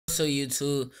So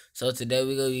YouTube, so today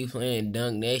we gonna be playing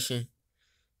Dunk Nation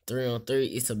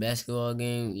 3-on-3. It's a basketball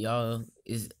game, y'all.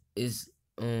 Is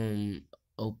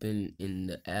open in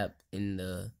the app in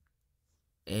the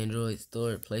Android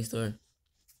store, Play Store.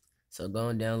 So go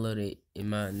and download it. And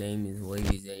my name is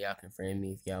Wavies, and y'all can friend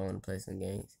me if y'all want to play some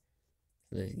games.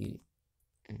 So let's get it.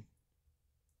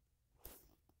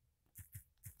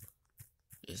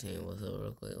 Just saying what's up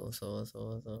real quick. What's up?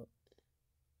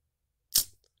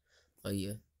 Oh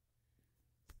yeah.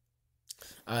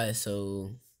 Alright,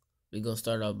 so we gonna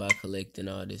start off by collecting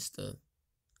all this stuff.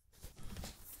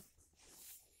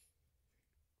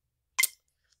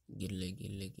 Get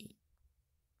it.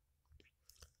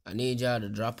 I need y'all to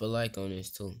drop a like on this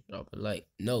too. Drop a like.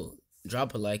 No,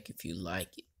 drop a like if you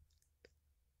like it.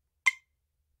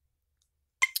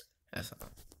 That's all.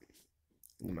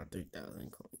 Get my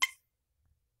 3,000 coins.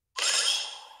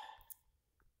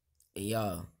 And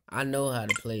y'all, I know how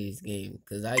to play this game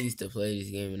because I used to play this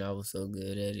game and I was so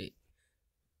good at it.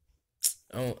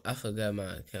 I forgot my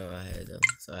account I had though,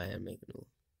 so I had to make a new one.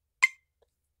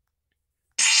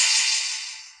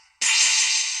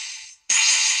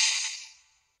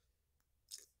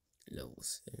 Level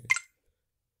 7.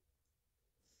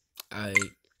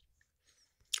 Alright.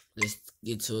 Let's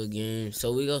get to a game.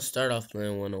 So we gonna start off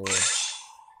playing 101.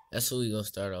 That's what we gonna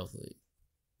start off with.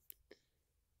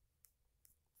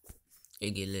 Hey,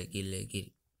 get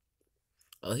it.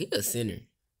 Oh, he a center.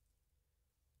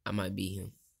 I might beat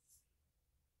him.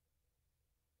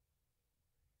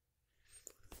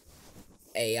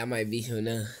 Hey, I might beat him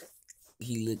now.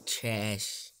 He look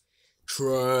trash.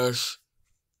 Trash.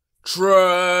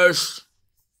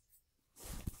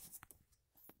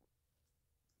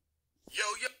 Yo,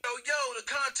 the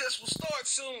contest will start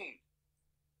soon.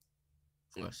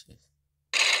 Watch this.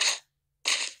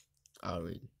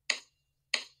 Already.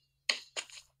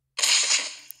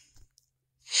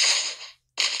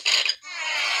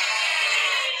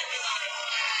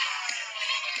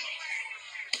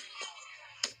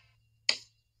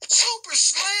 Super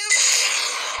Slam.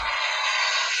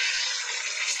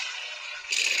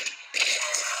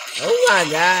 Oh my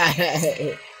God.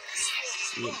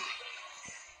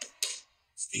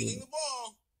 Stealing the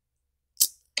ball.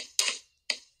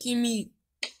 Give me.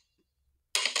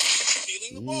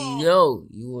 Stealing the ball. No,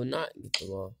 you will not get the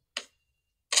ball.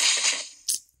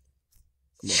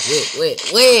 Come on,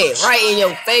 wait. Right in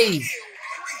your face.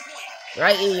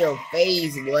 Right in your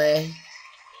face, boy.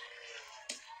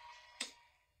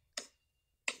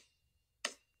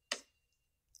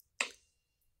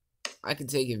 I can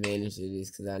take advantage of this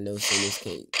because I know centers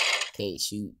can't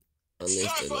shoot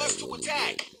unless they're like really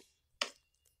good.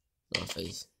 My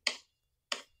face.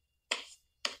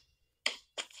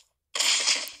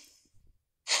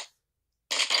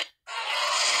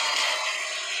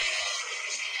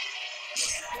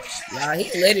 Y'all,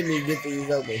 he letting me get these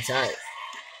open shots.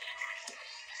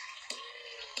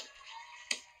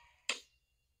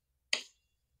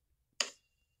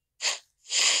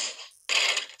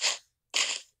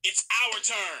 It's our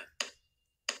turn.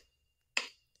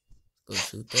 Go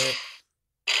shoot that.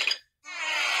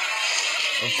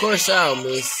 Of course y'all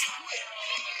miss.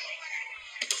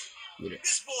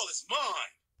 This ball is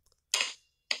mine.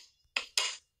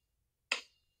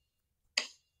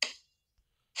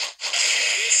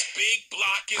 This big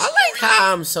block is I like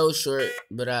how I'm so short,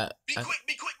 but Be quick.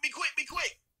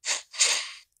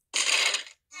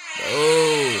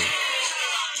 Oh.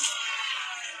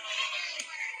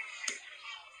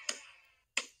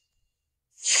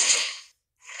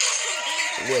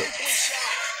 Wait.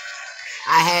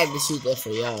 I had to shoot that for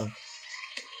y'all.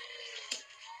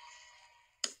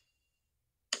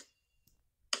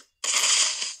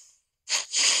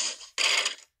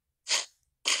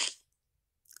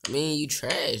 I mean, you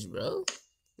trash, bro.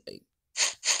 Like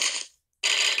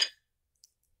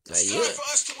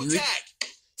yeah.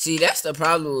 See, that's the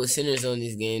problem with centers on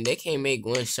this game. They can't make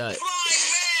one shot.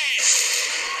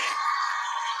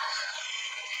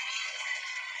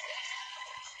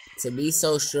 To be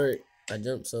so short, I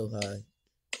jump so high.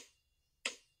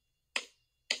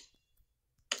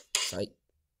 Psych.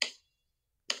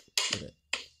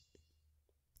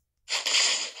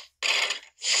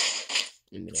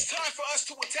 It's time for us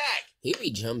to attack. He be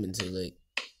jumping too late.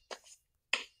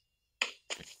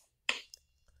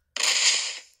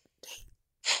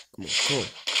 Come on.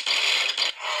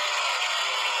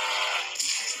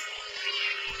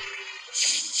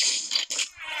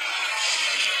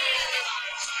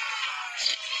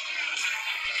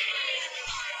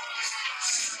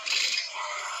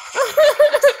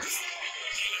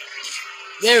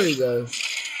 There we go.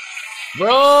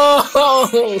 Bro!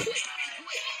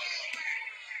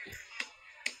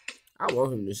 I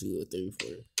want him to shoot a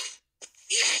 3-pointer.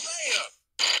 Easy layup.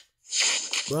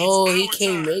 Bro, he our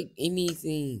can't turn. make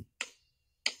anything.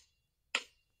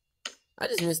 I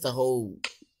just missed the whole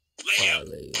Layup.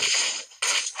 parlay.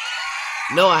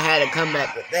 No, I had to come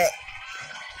back with that.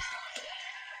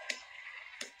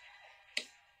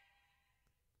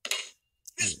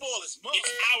 This ball is mine.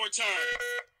 It's our turn.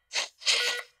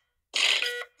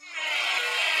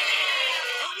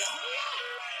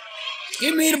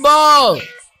 Give me the ball.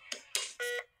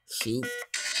 Shoot.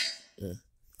 Yeah.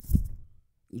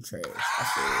 You trash. I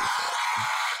said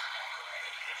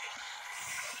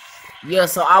yeah,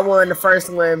 so I won the first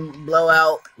one,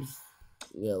 blowout.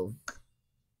 Yo.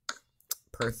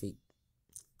 Perfect.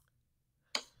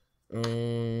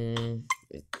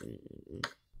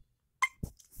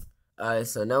 Alright,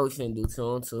 so now we finna do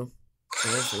 2-on-2.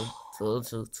 2-on-2.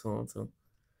 2-on-2. 2-on-2.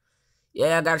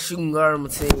 Yeah, I got a shooting guard on my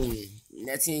team.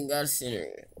 That team got a center.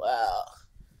 Wow.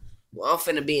 Well, I'm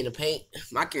finna be in the paint.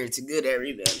 My character good at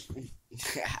rebounding.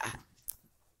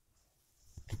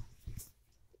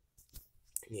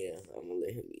 Yeah, I'm gonna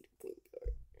let him be the point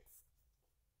guard.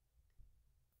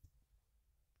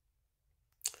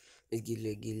 Let's get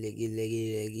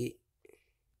it.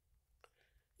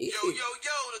 Yo,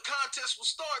 the contest will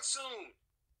start soon.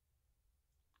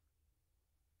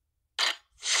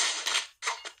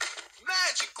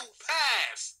 Magical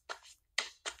pass.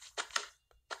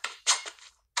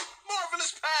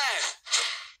 Marvelous pass.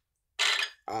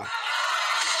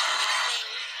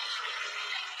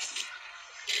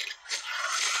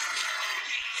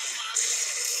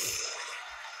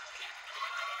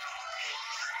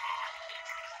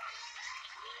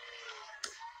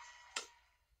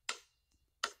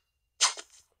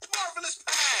 Marvelous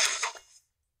pass.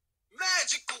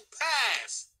 Magical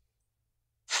pass.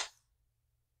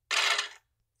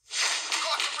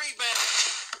 Caught the rebound.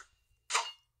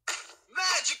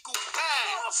 Magical pass.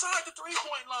 Outside the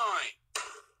 3-point line.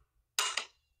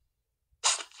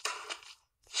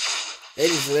 They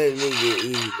just letting me get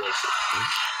easy, bro.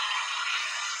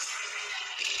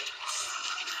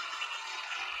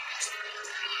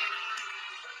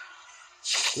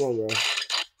 Come on, bro.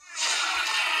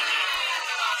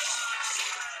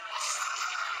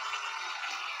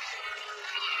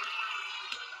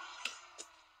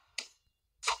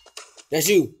 That's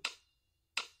you.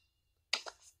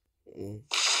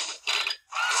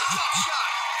 Top shot.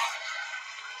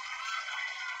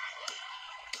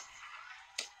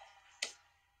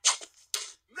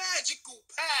 Magical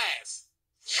pass.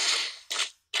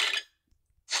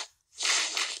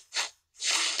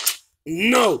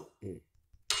 No.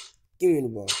 Give me the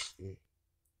ball.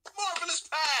 Marvelous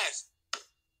pass.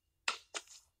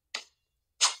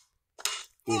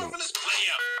 Marvelous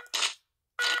layup.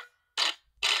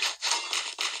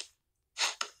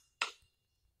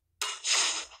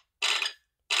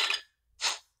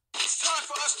 It's time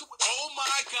for us to. Oh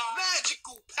my God!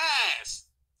 Magical pass.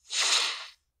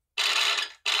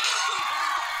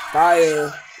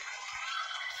 Fire.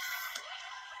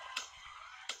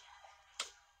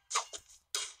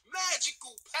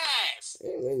 Magical pass.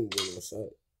 Hey, let me get my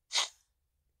shot.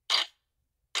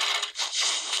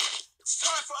 It's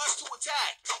time for us to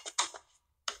attack.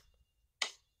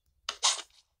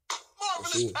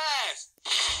 Marvelous pass.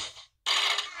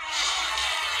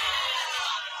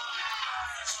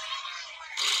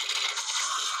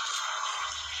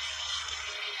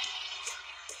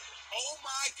 Oh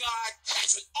my God,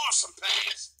 that's an awesome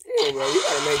pass. Come on, bro. You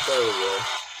gotta make those, bro.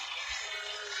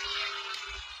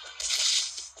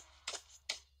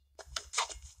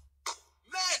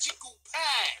 Magical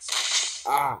pass.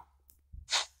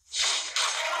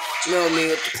 You know me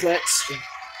with the clutch.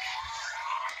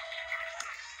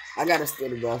 I gotta steal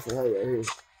the ball from her right here.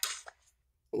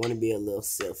 I want to be a little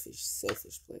selfish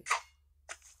play.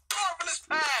 Marvelous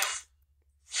pass.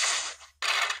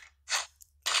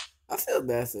 I feel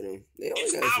bad for them. They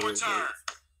always It's got our turn.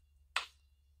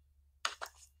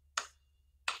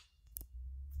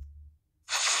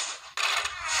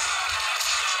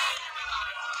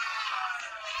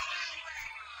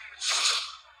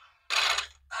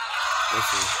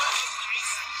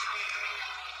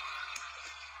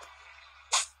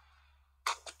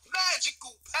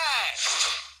 Magical pass.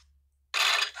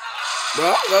 Bro,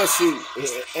 I'm gonna shoot.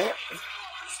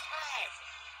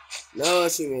 No,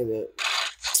 she made that.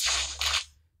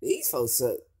 These folks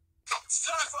suck. It's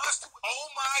time for us to. Oh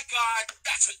my God,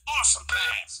 that's an awesome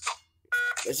pass.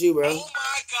 That's you, bro. Oh my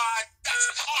God, that's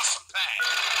an awesome pass.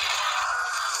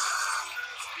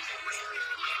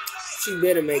 She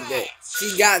better make that.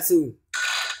 She got to.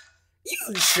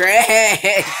 You trash. I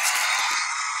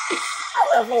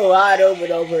left her wide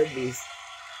open over this.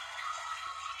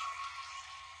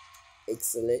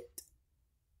 Excellent.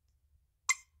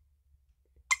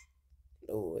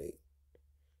 No way.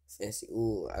 Fancy.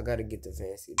 Ooh, I gotta get the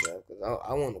fancy drop because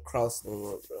I want to cross them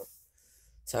up, bro.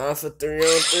 Time for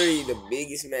 3-on-3, the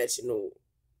biggest match in the world.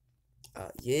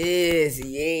 Yes.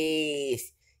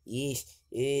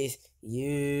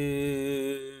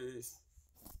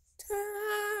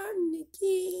 Time to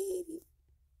get it.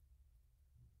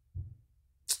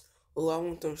 Oh, I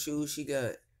want them shoes she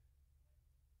got.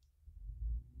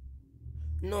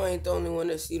 No, I ain't the only one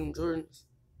that see them Jordans.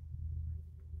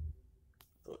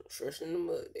 Fresh in the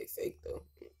mud, they fake though.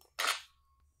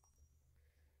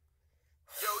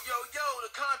 Yo, the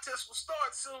contest will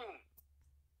start soon.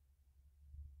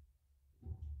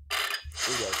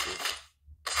 We got this.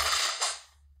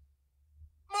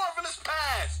 Marvelous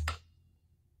pass.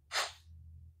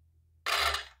 Go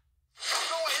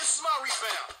ahead, this is my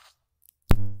rebound.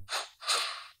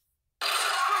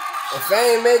 If I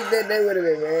ain't make that, they would have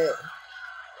been mad.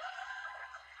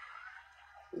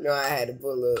 No, I had to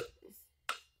pull up.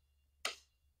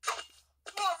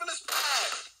 Marvelous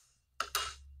pass.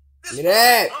 Give me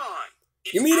that.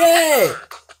 Give me that.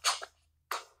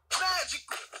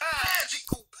 Magical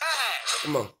pass.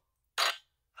 Come on.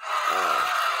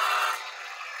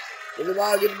 Get the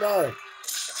ball, get the ball.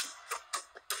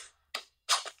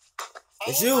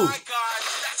 It's you. Oh my God,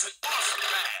 that's an awesome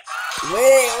pass.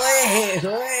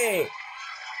 Wait.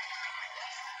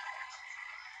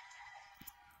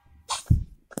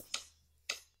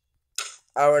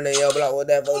 I run the yellow block with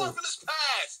that vote. Marvelous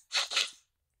pass.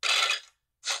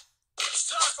 It's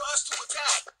time for us to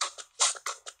attack.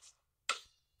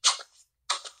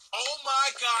 Oh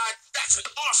my God, that's an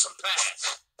awesome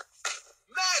pass.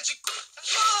 Magical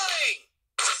flying.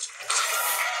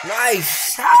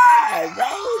 Nice shot, bro.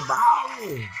 Ball.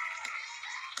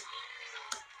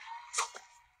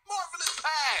 Marvelous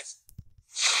pass.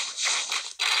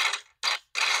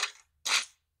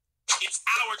 It's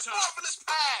our time. Marvelous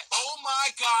pass. Oh my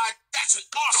God, that's an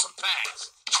awesome pass.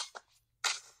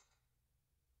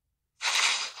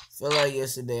 Feel like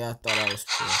yesterday I thought I was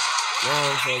cool. Now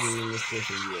I'm talking in this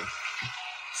different year.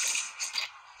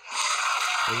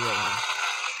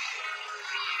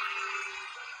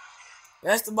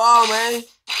 That's the ball, man.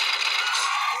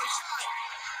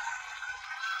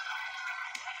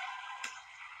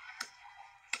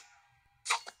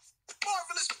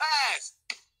 Marvelous pass.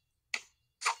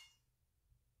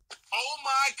 Oh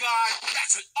my God,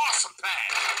 that's an awesome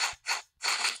pass.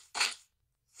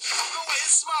 Go away,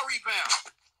 this is my rebound.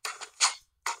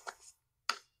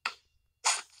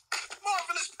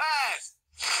 Marvelous pass.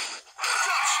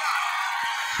 Jump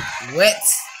shot. Wet.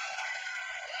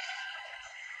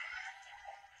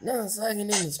 No, it's like in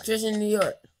this Christian New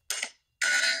York.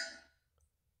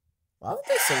 Why would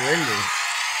they surrender?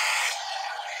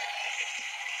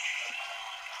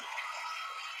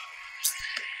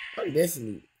 I'm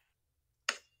definitely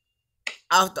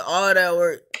after all that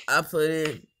work I put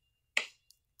in.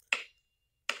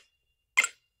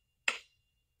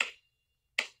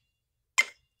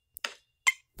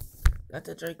 Got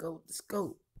the Draco with the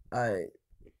scope. Alright.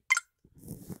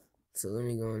 So let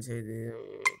me go and take this.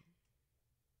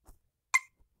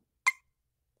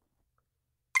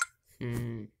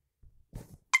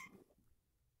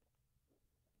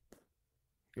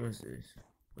 What's this?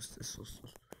 What's this?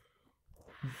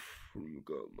 Oh my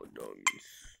God, my doggies.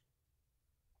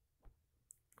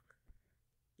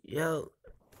 Yo.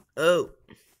 Oh.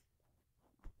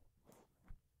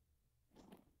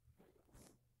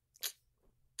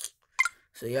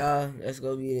 So y'all, that's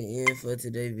gonna be the end for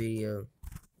today's video.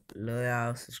 Love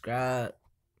y'all. Subscribe.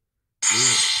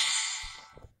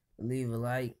 Leave a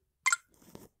like.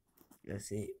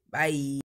 That's it. Bye.